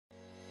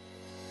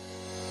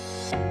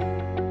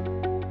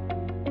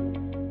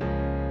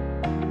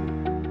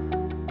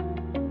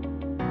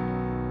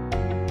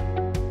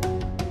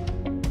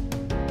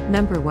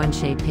Number 1.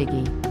 Chez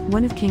Piggy.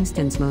 One of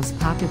Kingston's most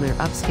popular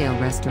upscale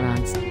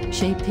restaurants,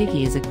 Chez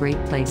Piggy is a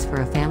great place for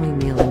a family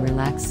meal in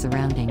relaxed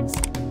surroundings.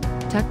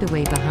 Tucked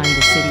away behind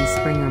the city's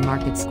Springer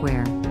Market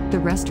Square, the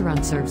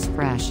restaurant serves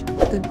fresh,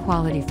 good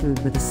quality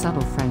food with a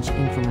subtle French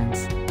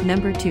influence.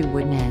 Number 2.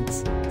 Wooden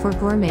Heads. For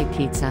gourmet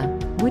pizza,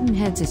 Wooden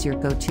Heads is your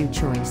go-to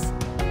choice.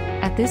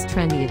 At this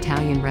trendy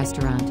Italian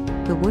restaurant,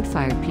 the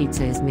wood-fired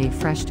pizza is made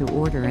fresh to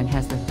order and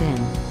has the thin,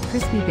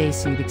 crispy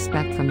base you'd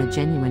expect from the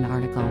genuine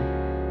article.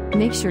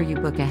 Make sure you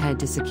book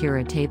ahead to secure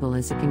a table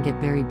as it can get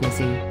very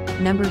busy.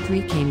 Number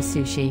 3. Cane's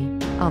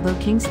Sushi. Although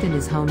Kingston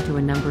is home to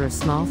a number of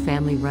small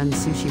family-run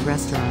sushi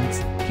restaurants,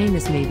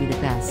 Cane's may be the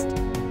best.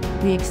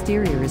 The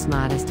exterior is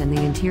modest and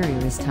the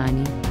interior is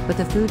tiny, but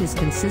the food is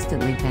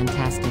consistently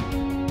fantastic.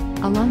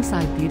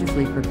 Alongside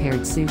beautifully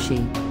prepared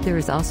sushi, there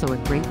is also a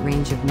great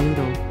range of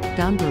noodle,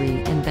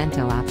 donburi, and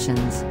bento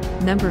options.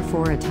 Number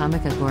 4.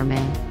 Atomica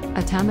Gourmet.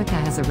 Atomica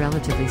has a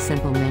relatively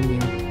simple menu,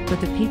 but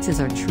the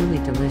pizzas are truly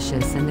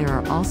delicious and there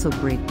are also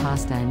great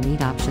pasta and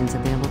meat options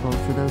available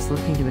for those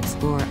looking to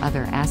explore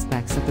other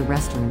aspects of the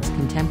restaurant's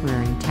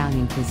contemporary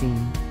Italian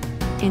cuisine.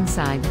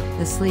 Inside,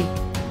 the sleek,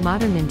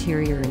 modern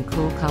interior and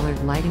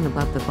cool-colored lighting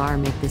above the bar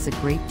make this a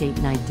great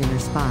date-night dinner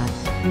spot.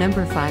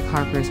 Number 5.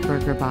 Harper's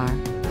Burger Bar.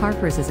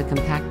 Harper's is a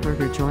compact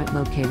burger joint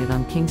located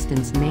on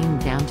Kingston's main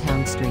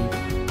downtown street.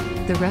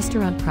 The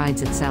restaurant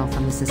prides itself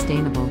on the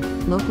sustainable,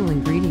 local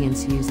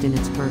ingredients used in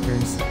its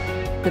burgers.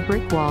 The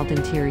brick-walled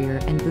interior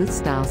and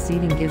booth-style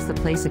seating gives the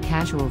place a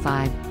casual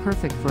vibe,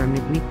 perfect for a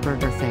midweek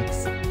burger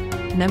fix.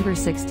 Number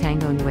 6.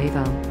 Tango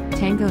Nuevo.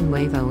 Tango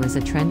Nuevo is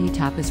a trendy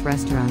tapas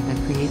restaurant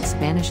that creates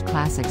Spanish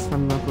classics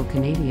from local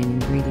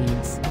Canadian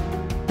ingredients.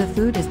 The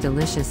food is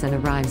delicious and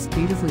arrives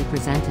beautifully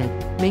presented,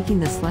 making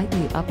the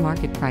slightly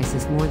upmarket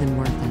prices more than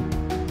worth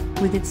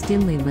it. With its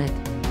dimly lit,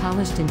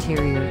 polished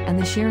interior and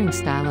the sharing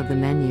style of the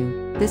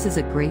menu, this is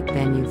a great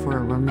venue for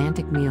a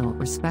romantic meal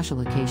or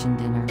special occasion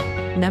dinner.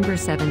 Number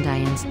 7.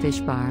 Diane's Fish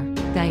Bar.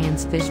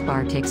 Diane's Fish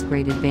Bar takes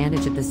great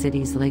advantage of the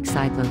city's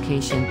lakeside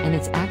location and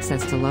its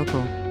access to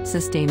local,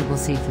 sustainable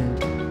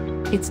seafood.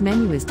 Its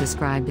menu is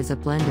described as a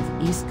blend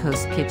of East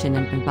Coast kitchen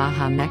and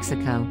Baja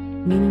Mexico,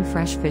 meaning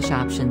fresh fish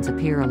options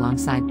appear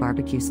alongside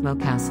barbecue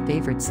smokehouse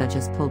favorites such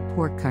as pulled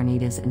pork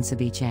carnitas and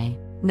ceviche.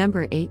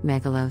 Number 8.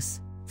 Megalos.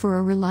 For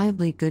a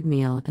reliably good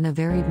meal and a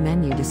varied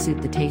menu to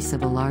suit the tastes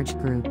of a large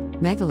group,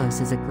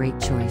 Megalos is a great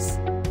choice.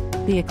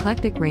 The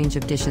eclectic range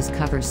of dishes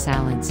covers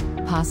salads,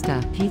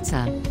 pasta,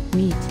 pizza,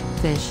 meat,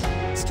 fish,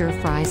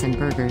 stir-fries and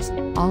burgers,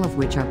 all of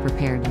which are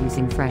prepared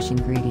using fresh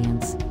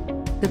ingredients.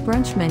 The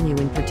brunch menu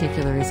in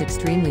particular is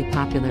extremely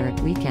popular at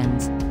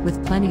weekends,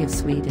 with plenty of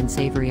sweet and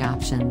savory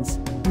options.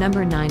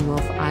 Number 9.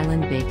 Wolf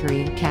Island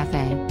Bakery &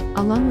 Cafe.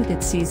 Along with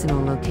its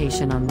seasonal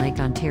location on Lake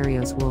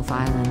Ontario's Wolf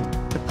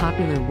Island, the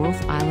popular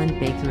Wolf Island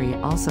Bakery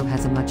also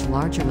has a much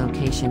larger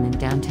location in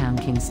downtown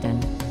Kingston.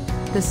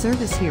 The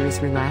service here is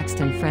relaxed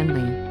and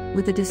friendly,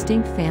 with a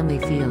distinct family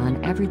feel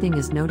and everything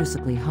is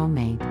noticeably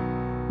homemade.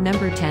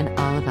 Number 10.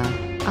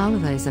 Oliva.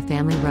 Oliva is a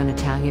family-run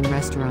Italian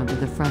restaurant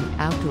with a front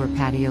outdoor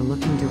patio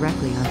looking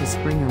directly onto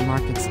Springer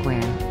Market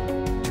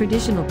Square.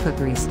 Traditional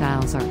cookery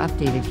styles are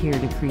updated here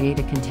to create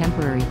a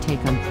contemporary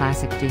take on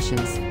classic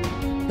dishes.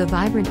 The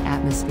vibrant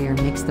atmosphere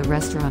makes the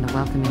restaurant a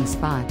welcoming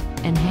spot,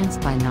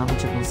 enhanced by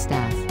knowledgeable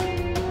staff.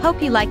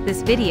 Hope you liked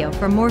this video.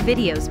 For more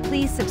videos,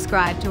 please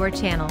subscribe to our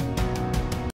channel.